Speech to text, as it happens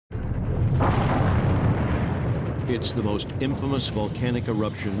It's the most infamous volcanic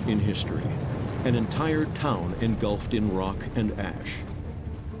eruption in history. An entire town engulfed in rock and ash.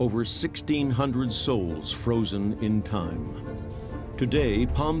 Over 1,600 souls frozen in time. Today,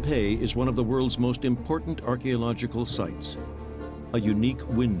 Pompeii is one of the world's most important archaeological sites. A unique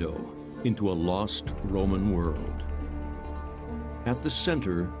window into a lost Roman world. At the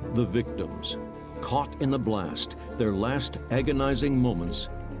center, the victims, caught in the blast, their last agonizing moments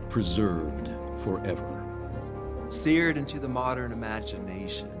preserved forever. Seared into the modern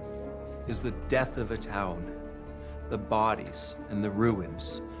imagination is the death of a town, the bodies and the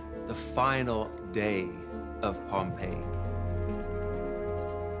ruins, the final day of Pompeii.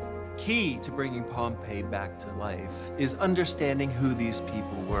 Key to bringing Pompeii back to life is understanding who these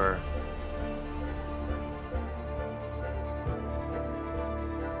people were.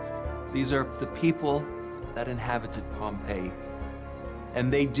 These are the people that inhabited Pompeii,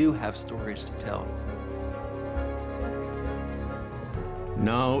 and they do have stories to tell.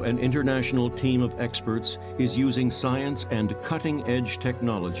 Now, an international team of experts is using science and cutting-edge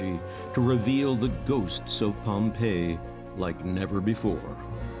technology to reveal the ghosts of Pompeii like never before.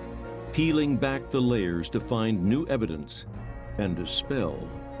 Peeling back the layers to find new evidence and dispel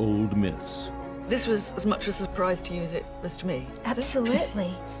old myths. This was as much a surprise to you as it was to me.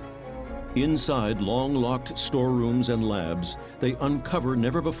 Absolutely. Inside long-locked storerooms and labs, they uncover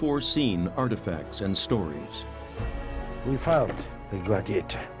never-before-seen artifacts and stories. We found the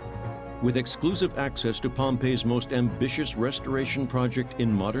gladiator. With exclusive access to Pompeii's most ambitious restoration project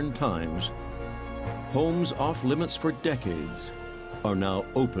in modern times, homes off limits for decades are now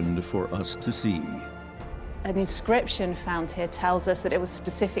opened for us to see. An inscription found here tells us that it was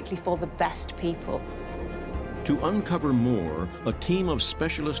specifically for the best people. To uncover more, a team of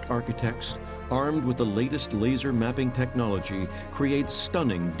specialist architects armed with the latest laser mapping technology creates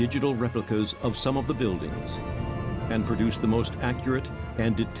stunning digital replicas of some of the buildings and produce the most accurate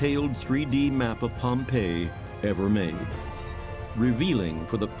and detailed 3D map of Pompeii ever made, revealing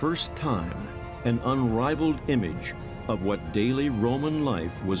for the first time an unrivaled image of what daily Roman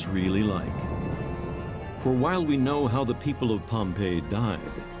life was really like. For while we know how the people of Pompeii died,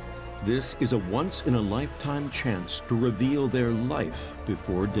 this is a once-in-a-lifetime chance to reveal their life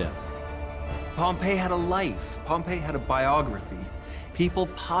before death. Pompeii had a life. Pompeii had a biography. People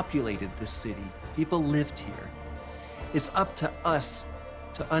populated this city. People lived here. It's up to us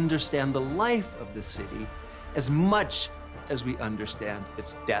to understand the life of the city as much as we understand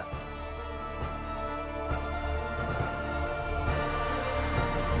its death.